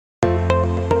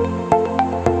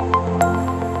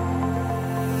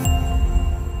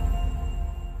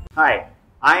Hi,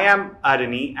 I am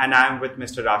Arani and I am with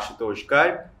Mr. Ashutosh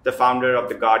Garg, the founder of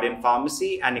the Guardian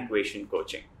Pharmacy and Equation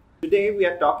Coaching. Today we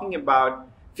are talking about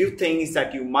few things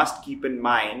that you must keep in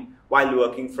mind while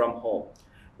working from home.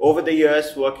 Over the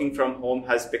years, working from home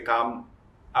has become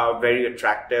a very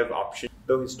attractive option.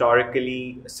 Though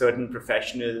historically, certain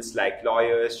professionals like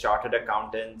lawyers, chartered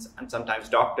accountants, and sometimes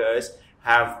doctors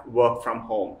have worked from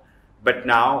home. But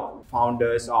now,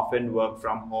 founders often work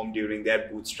from home during their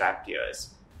bootstrapped years.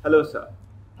 Hello, sir.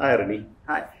 Hi, Rani.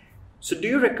 Hi. So, do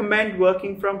you recommend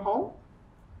working from home?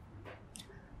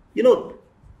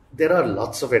 There are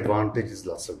lots of advantages,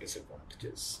 lots of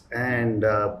disadvantages. And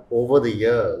over the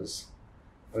years,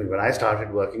 when I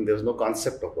started working, there was no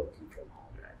concept of working from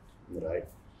home, right?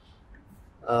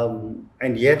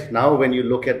 And yet now when you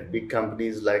look at big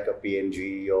companies like a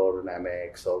P&G or an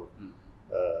Amex or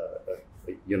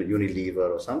Unilever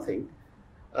or something,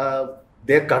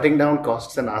 they're cutting down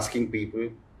costs and asking people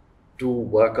to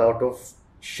work out of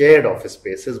shared office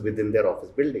spaces within their office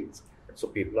buildings. So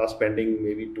people are spending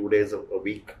maybe 2 days a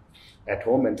week at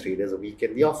home and 3 days a week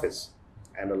in the office.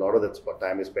 And a lot of that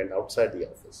time is spent outside the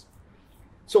office.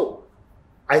 So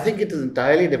I think it is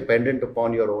entirely dependent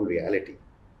upon your own reality.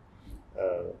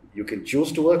 You can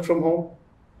choose to work from home.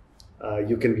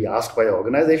 You can be asked by an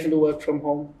organization to work from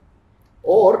home.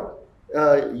 Or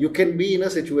you can be in a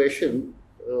situation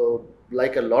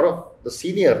like a lot of the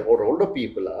senior or older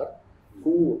people are,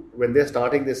 who, when they're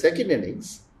starting their second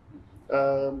innings,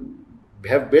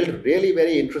 have built really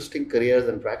very interesting careers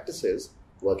and practices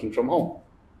working from home.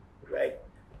 Right.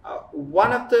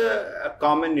 One of the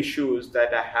common issues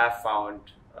that I have found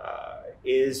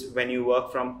is when you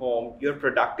work from home, your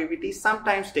productivity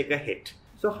sometimes take a hit.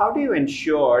 So how do you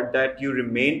ensure that you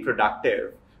remain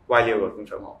productive while you're working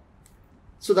from home?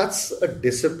 So that's a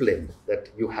discipline that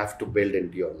you have to build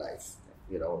into your life.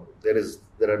 There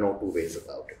are no two ways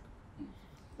about it.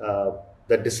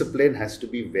 The discipline has to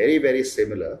be very, very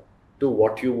similar to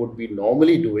what you would be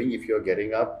normally doing if you're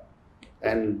getting up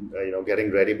and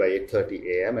getting ready by 8:30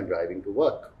 a.m. and driving to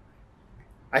work.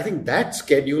 I think that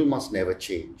schedule must never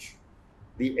change.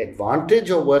 The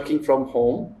advantage of working from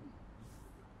home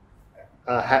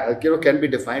can be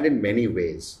defined in many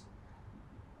ways.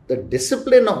 The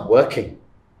discipline of working,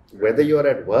 whether you're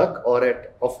at work or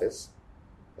at office,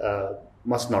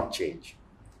 must not change.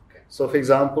 Okay. So, for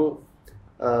example,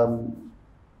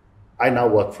 I now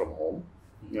work from home.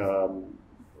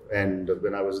 And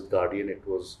when I was at Guardian, it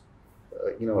was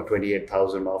a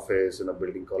 28,000 office in a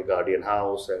building called Guardian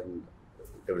House and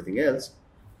everything else.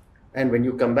 And when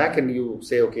you come back and you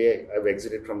say, okay, I've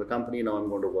exited from the company, now I'm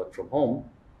going to work from home.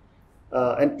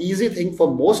 An easy thing for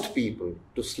most people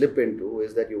to slip into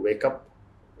is that you wake up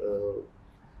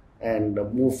and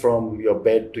move from your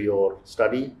bed to your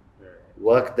study,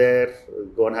 work there,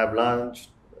 go and have lunch,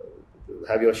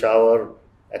 have your shower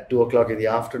at 2 o'clock in the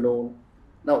afternoon.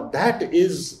 Now, that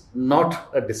is not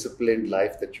a disciplined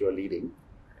life that you are leading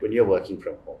when you're working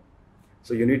from home.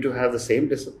 So you need to have the same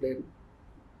discipline,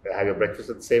 have your breakfast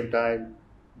at the same time,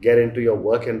 get into your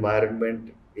work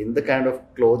environment in the kind of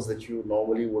clothes that you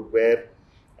normally would wear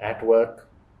at work,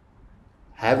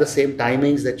 have the same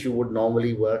timings that you would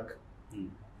normally work,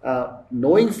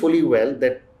 knowing fully well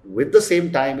that with the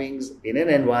same timings in an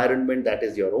environment that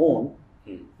is your own,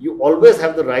 you always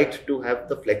have the right to have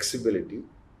the flexibility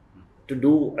to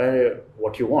do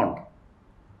what you want.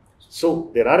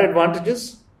 So there are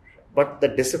advantages, but the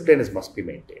discipline must be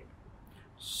maintained.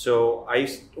 So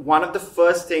one of the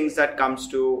first things that comes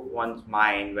to one's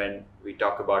mind when we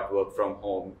talk about work from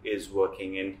home is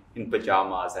working in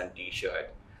pajamas and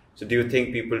t-shirt. So do you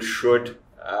think people should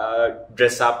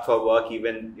dress up for work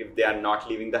even if they are not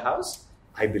leaving the house?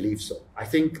 I believe so. I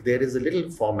think there is a little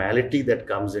formality that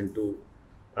comes into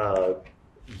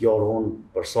your own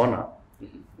persona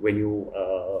when you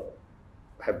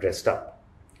have dressed up.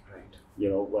 Right.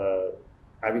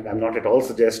 I'm not at all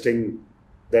suggesting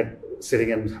that sitting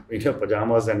in your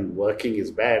pajamas and working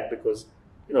is bad, because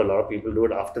a lot of people do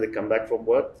it after they come back from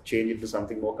work, change into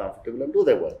something more comfortable and do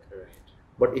their work. Right.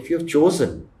 But if you've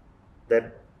chosen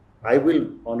that I will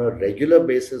on a regular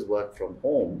basis work from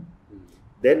home,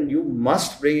 then you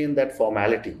must bring in that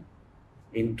formality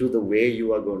into the way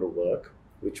you are going to work,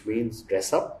 which means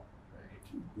dress up.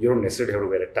 Right. You don't necessarily have to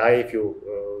wear a tie if you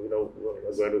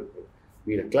are going to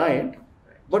meet a client,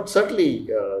 but certainly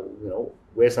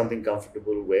wear something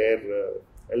comfortable, wear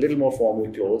a little more formal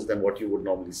clothes than what you would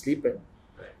normally sleep in,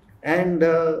 and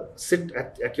sit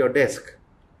at your desk.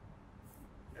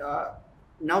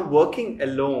 Now, working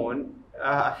alone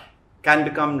can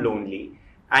become lonely.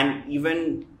 And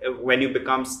even when you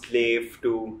become slave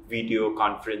to video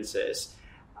conferences,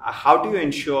 how do you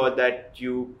ensure that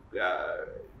you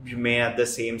remain at the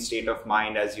same state of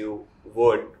mind as you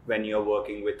would when you're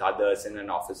working with others in an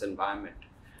office environment?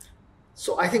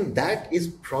 So I think that is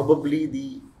probably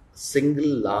the single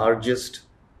largest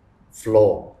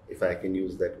flaw, if I can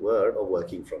use that word, of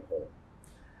working from home.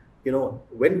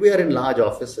 When we are in large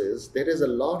offices, there is a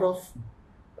lot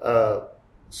of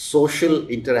social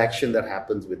interaction that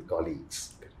happens with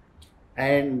colleagues.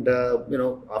 And,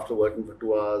 after working for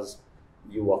 2 hours,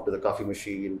 you walk to the coffee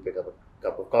machine, pick up a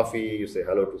cup of coffee, you say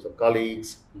hello to some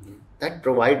colleagues. Mm-hmm. That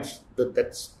provides,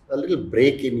 that's a little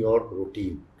break in your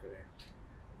routine. Correct.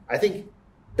 I think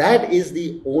that is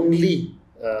the only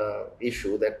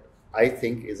issue that I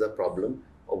think is a problem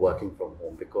of working from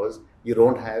home, because you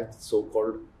don't have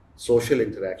so-called social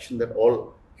interaction that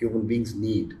all human beings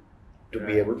need to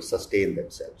be able to sustain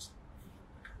themselves.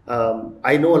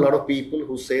 I know a lot of people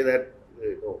who say that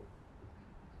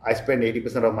I spend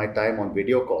 80% of my time on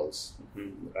video calls,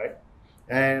 right?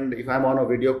 And if I'm on a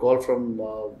video call from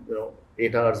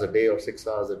 8 hours a day or 6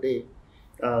 hours a day,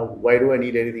 why do I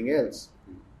need anything else?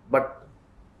 But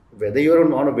whether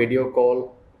you're on a video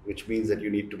call, which means that you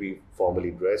need to be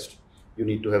formally dressed, you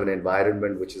need to have an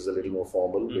environment which is a little more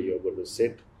formal, where you're going to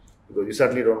sit, because you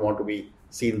certainly don't want to be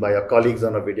seen by your colleagues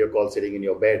on a video call sitting in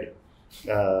your bed.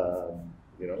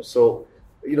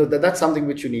 That's something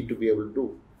which you need to be able to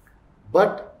do.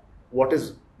 But what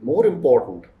is more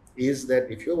important is that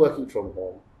if you're working from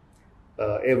home,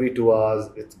 every 2 hours,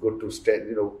 it's good to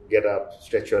get up,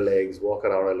 stretch your legs, walk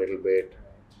around a little bit,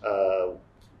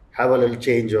 have a little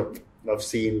change of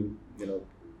scene,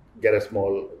 get a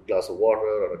small glass of water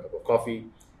or a cup of coffee.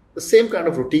 The same kind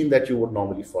of routine that you would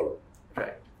normally follow.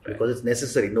 Right. Because it's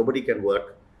necessary. Nobody can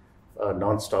work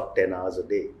non-stop 10 hours a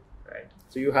day. Right.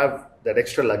 So you have that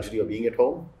extra luxury of being at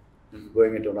home,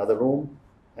 going into another room,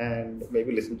 and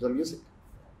maybe listen to some music.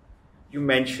 You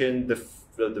mentioned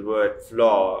the word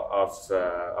flaw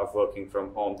of working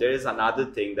from home. There is another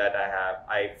thing that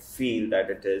I feel that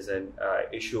it is an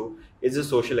issue, is the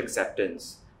social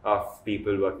acceptance of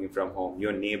people working from home.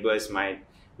 Your neighbors might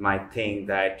think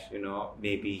that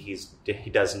maybe he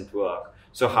doesn't work.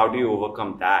 So how do you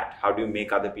overcome that? How do you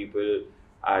make other people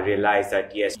realize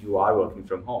that yes, you are working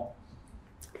from home?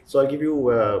 So I'll give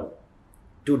you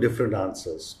 2 different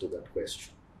answers to that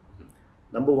question.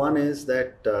 Number one is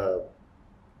that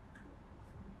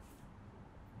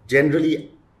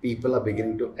generally people are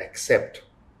beginning to accept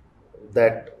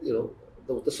that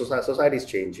the society is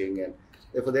changing, and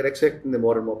therefore they're accepting that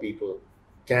more and more people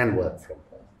can work from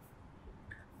home.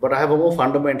 But I have a more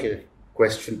fundamental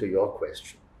question to your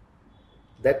question.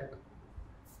 That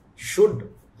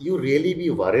should you really be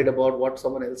worried about what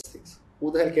someone else thinks?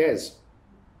 Who the hell cares?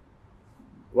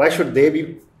 Why should they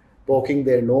be poking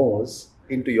their nose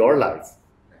into your life?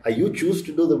 You choose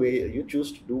to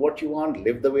do what you want,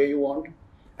 live the way you want,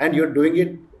 and you're doing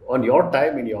it on your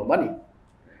time and your money.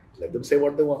 Let them say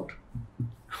what they want.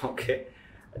 Okay.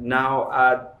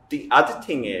 Now, the other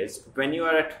thing is, when you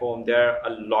are at home, there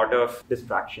are a lot of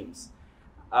distractions.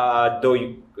 I'll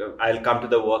come to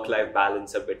the work-life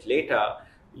balance a bit later.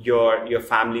 Your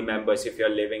family members, if you're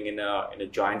living in a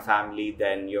joint family,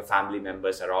 then your family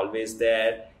members are always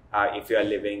there. If you are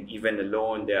living even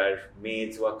alone, there are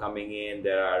maids who are coming in.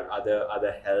 There are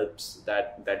other helps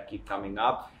that keep coming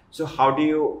up. So how do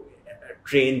you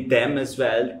train them as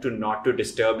well to not to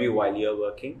disturb you while you're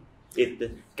working?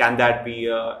 Can that be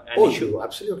an issue?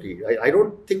 Absolutely. I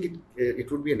don't think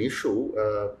it would be an issue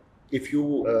if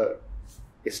you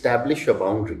establish your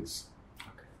boundaries.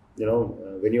 Okay.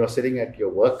 When you are sitting at your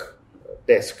work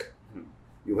desk,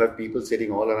 you have people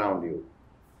sitting all around you.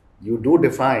 You do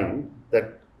define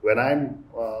that when I'm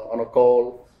on a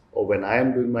call or when I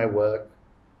am doing my work,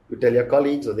 you tell your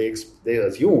colleagues, or they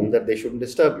assume that they shouldn't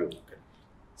disturb you. Okay.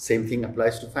 Same thing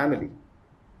applies to family.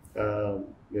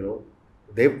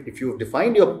 If you've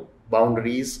defined your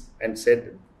boundaries and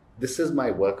said, this is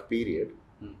my work period,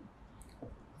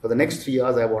 for the next 3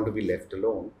 hours I want to be left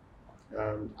alone,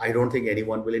 I don't think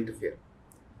anyone will interfere.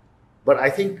 But I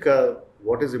think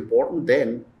what is important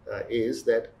then is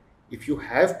that if you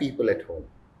have people at home,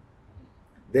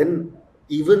 then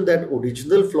even that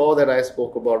original flaw that I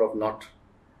spoke about of not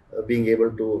being able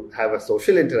to have a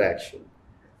social interaction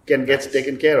can get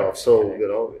taken care of.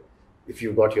 So, if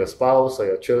you've got your spouse or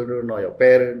your children or your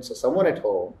parents or someone at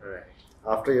home, right.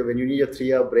 When you need a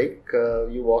 3-hour break,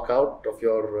 you walk out of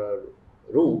your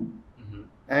room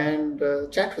and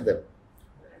chat with them.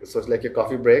 So it's like a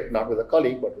coffee break, not with a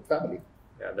colleague, but with family.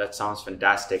 Yeah, that sounds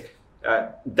fantastic.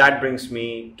 That brings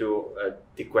me to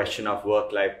the question of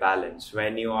work-life balance.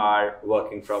 When you are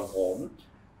working from home,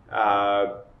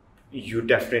 you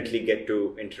definitely get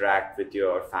to interact with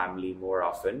your family more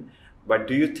often. But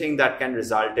do you think that can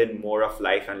result in more of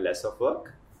life and less of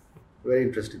work? Very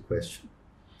interesting question.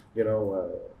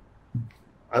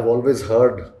 I've always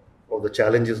heard of the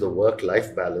challenges of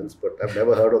work-life balance, but I've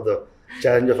never heard of the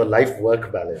challenge of a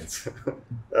life-work balance.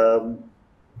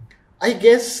 I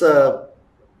guess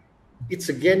it's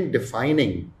again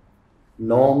defining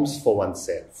norms for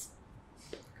oneself.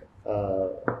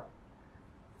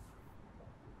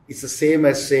 It's the same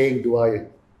as saying, do I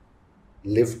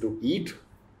live to eat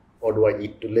or do I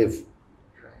eat to live?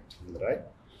 Right?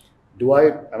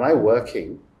 Am I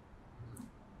working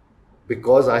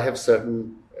because I have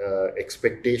certain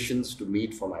expectations to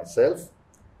meet for myself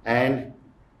and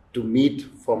to meet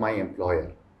for my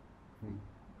employer?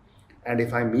 And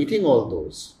if I'm meeting all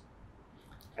those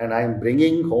and I'm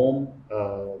bringing home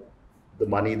the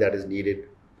money that is needed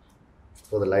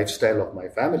for the lifestyle of my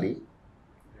family,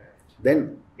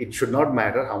 then it should not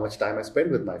matter how much time I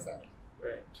spend with my family.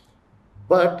 Right.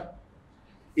 But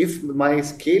if my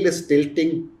scale is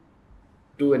tilting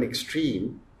to an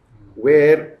extreme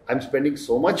where I'm spending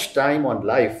so much time on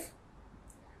life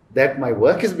that my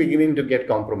work is beginning to get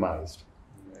compromised.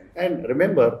 Right. And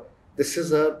remember, this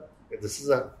is a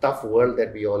tough world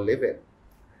that we all live in.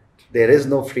 There is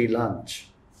no free lunch.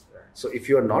 Right. So if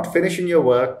you're not finishing your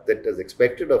work that is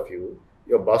expected of you,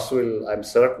 your boss will, I'm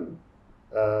certain,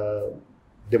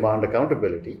 demand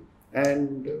accountability,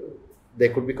 and there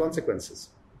could be consequences.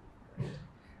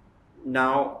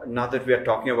 Now that we are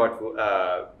talking about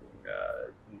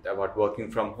working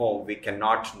from home, we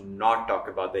cannot not talk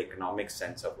about the economic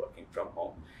sense of working from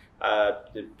home.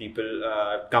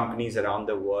 Companies around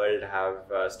the world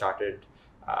have started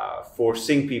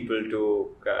forcing people to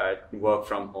work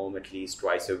from home at least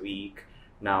twice a week.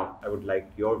 Now, I would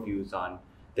like your views on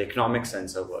the economic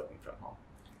sense of working from home.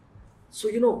 So,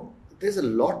 there's a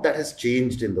lot that has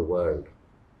changed in the world.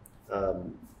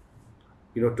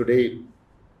 Today,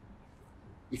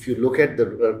 if you look at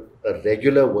a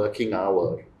regular working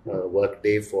hour, work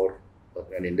day for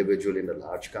an individual in a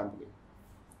large company,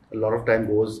 a lot of time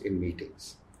goes in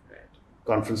meetings. Right.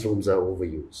 Conference rooms are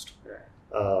overused. Right.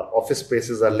 Office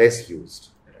spaces are less used.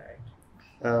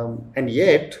 Right. And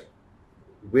yet,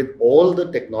 with all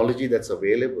the technology that's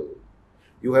available,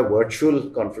 you have virtual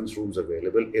conference rooms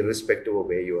available, irrespective of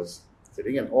where you are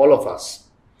sitting. And all of us,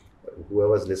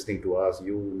 whoever's listening to us,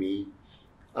 you, me,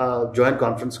 join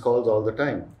conference calls all the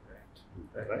time.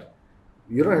 Right?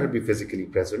 You don't have to be physically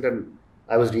present. And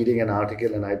I was reading an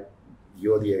article, and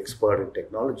you're the expert in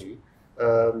technology.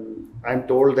 I'm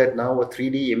told that now a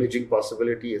 3D imaging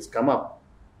possibility has come up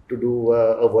to do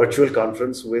a virtual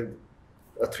conference with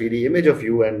a 3D image of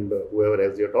you and whoever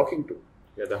else you're talking to.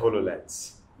 Yeah, the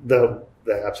HoloLens.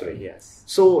 Absolutely. Yes.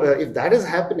 So if that is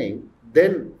happening,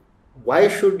 then why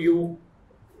should you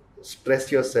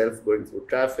stress yourself going through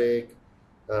traffic,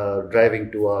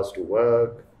 driving 2 hours to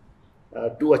work,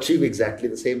 to achieve exactly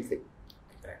the same thing?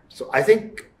 Right. So I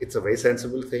think it's a very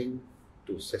sensible thing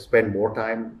to spend more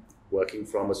time working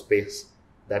from a space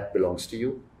that belongs to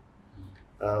you.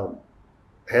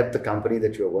 Help the company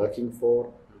that you're working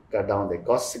for cut down their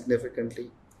costs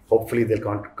significantly. Hopefully they'll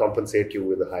compensate you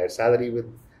with a higher salary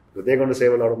because they're going to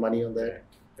save a lot of money on that.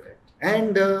 Correct.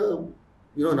 And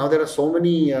now there are so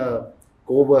many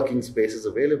co-working spaces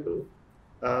available.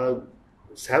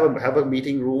 Have a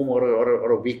meeting room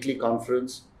or a weekly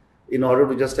conference in order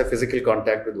to just have physical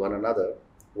contact with one another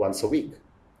once a week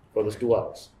for those 2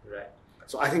 hours. Right.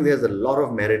 So I think there's a lot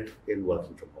of merit in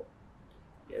working from home.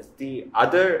 Yes. The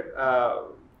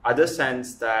other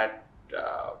sense that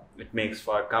it makes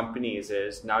for companies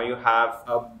is now you have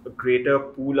a greater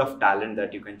pool of talent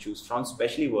that you can choose from,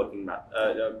 especially working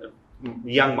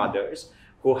young mothers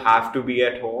who have to be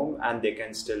at home and they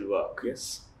can still work.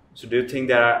 Yes. So do you think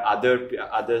there are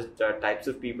other types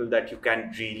of people that you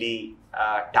can really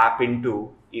tap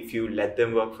into if you let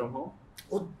them work from home?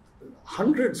 Oh,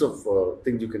 hundreds of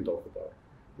things you can talk about.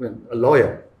 I mean, a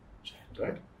lawyer,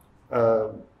 right?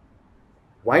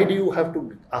 Why do you have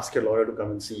to ask a lawyer to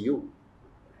come and see you?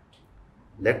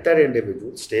 Let that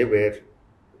individual stay where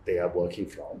they are working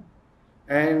from,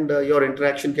 and your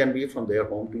interaction can be from their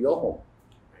home to your home.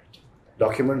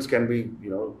 Documents can be,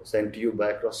 sent to you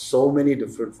by across so many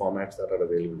different formats that are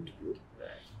available to you.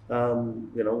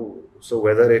 So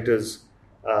whether it is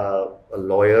a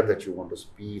lawyer that you want to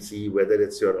see, whether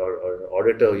it's your or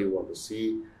auditor you want to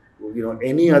see,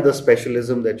 any other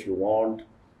specialism that you want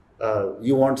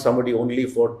somebody only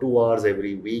for 2 hours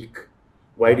every week.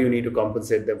 Why do you need to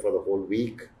compensate them for the whole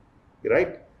week,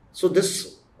 right? So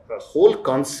this whole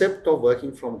concept of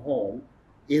working from home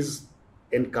is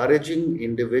encouraging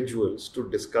individuals to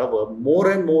discover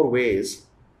more and more ways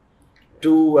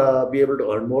to be able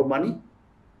to earn more money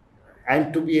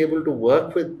and to be able to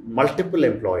work with multiple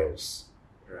employers.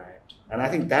 Right. And I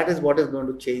think that is what is going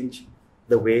to change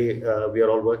the way we are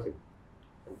all working.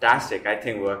 Fantastic. I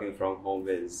think working from home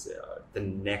is the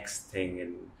next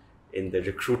thing in the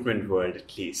recruitment world,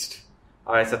 at least.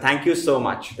 All right. So thank you so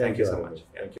much. Thank you so Arvind. much.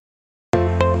 Thank you.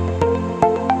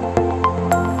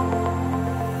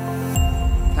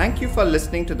 Thank you for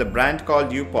listening to the Brand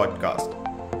Called You podcast.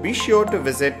 Be sure to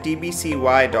visit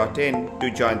tbcy.in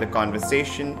to join the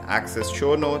conversation, access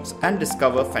show notes, and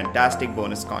discover fantastic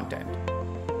bonus content.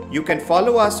 You can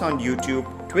follow us on YouTube,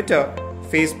 Twitter,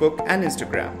 Facebook, and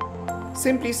Instagram.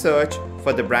 Simply search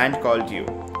for the Brand Called You.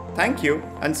 Thank you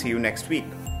and see you next week.